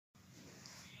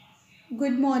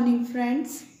Good morning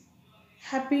friends,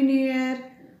 happy new year.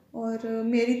 और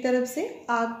मेरी तरफ से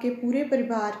आपके पूरे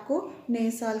परिवार को नए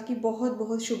साल की बहुत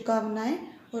बहुत शुभकामनाएं।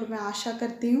 और मैं आशा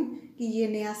करती हूँ कि ये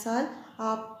नया साल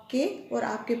आपके और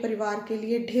आपके परिवार के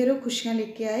लिए ढेरों खुशियाँ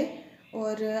लेके आए।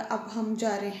 और अब हम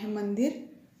जा रहे हैं मंदिर,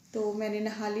 तो मैंने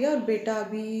नहा लिया और बेटा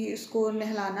अभी उसको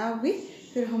नहलाना, अभी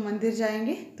फिर हम मंदिर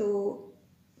जाएंगे। तो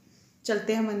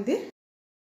चलते हैं मंदिर।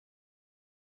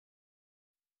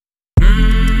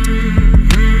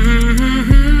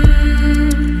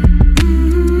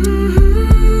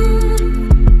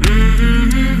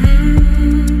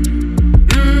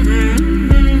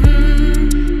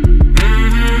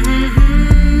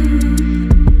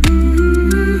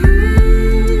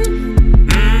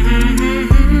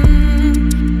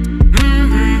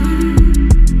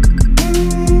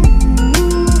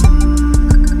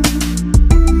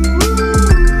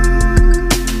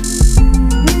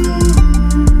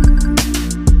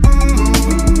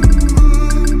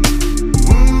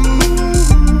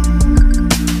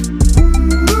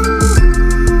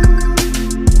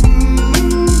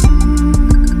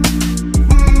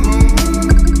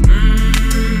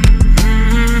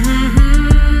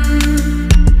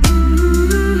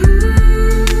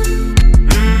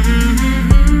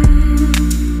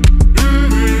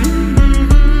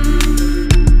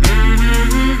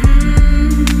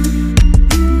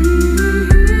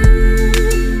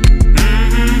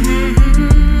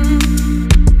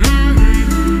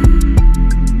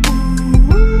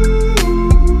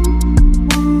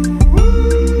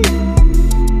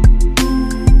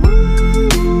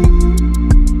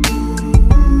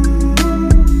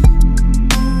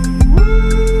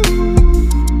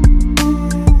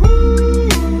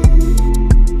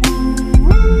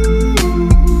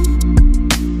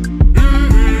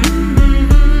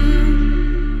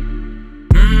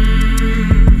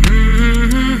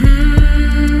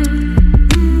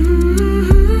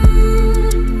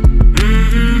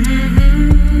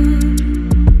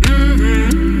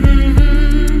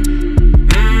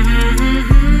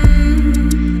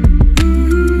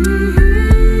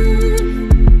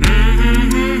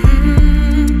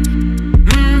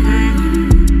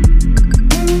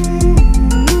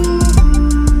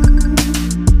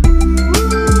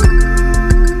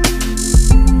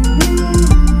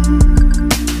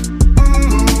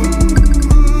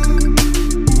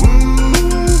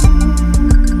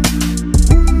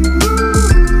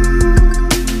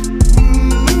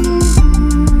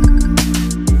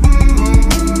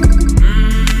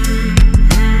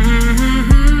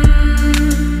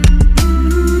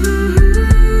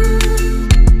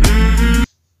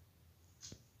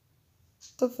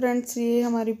 तो फ्रेंड्स, ये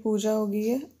हमारी पूजा हो गई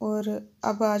है और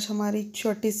अब आज हमारी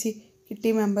छोटी सी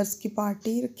किटी मेंबर्स की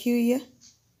पार्टी रखी हुई है,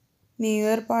 न्यू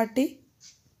ईयर पार्टी।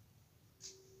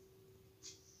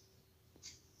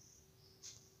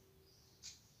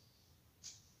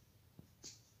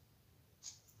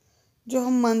 जो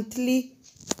हम मंथली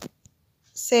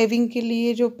सेविंग के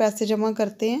लिए जो पैसे जमा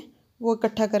करते हैं वो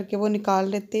इकट्ठा करके वो निकाल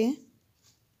लेते हैं।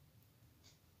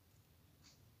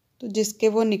 तो जिसके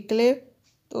वो निकले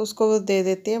तो उसको वो दे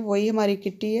देते हैं, वही हमारी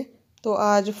किट्टी है। तो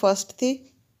आज फर्स्ट थी,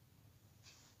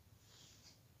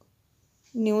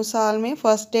 न्यू साल में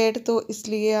फर्स्ट डेट, तो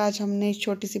इसलिए आज हमने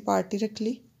छोटी सी पार्टी रख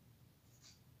ली।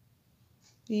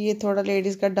 ये थोड़ा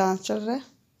लेडीज़ का डांस चल रहा है।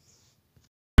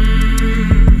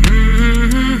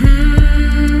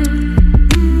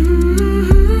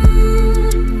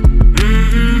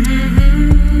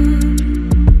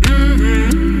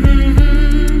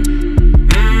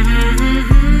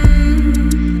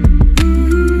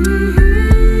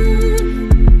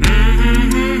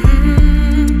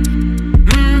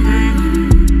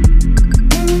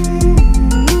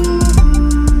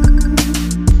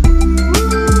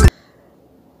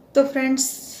 तो फ्रेंड्स,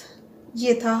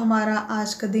 ये था हमारा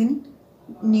आज का दिन,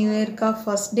 न्यू ईयर का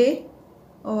फर्स्ट डे।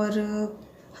 और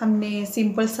हमने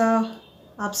सिंपल सा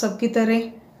आप सबकी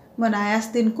तरह मनाया इस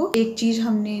दिन को। एक चीज़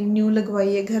हमने न्यू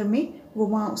लगवाई है घर में, वो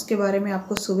मैं उसके बारे में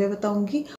आपको सुबह बताऊंगी।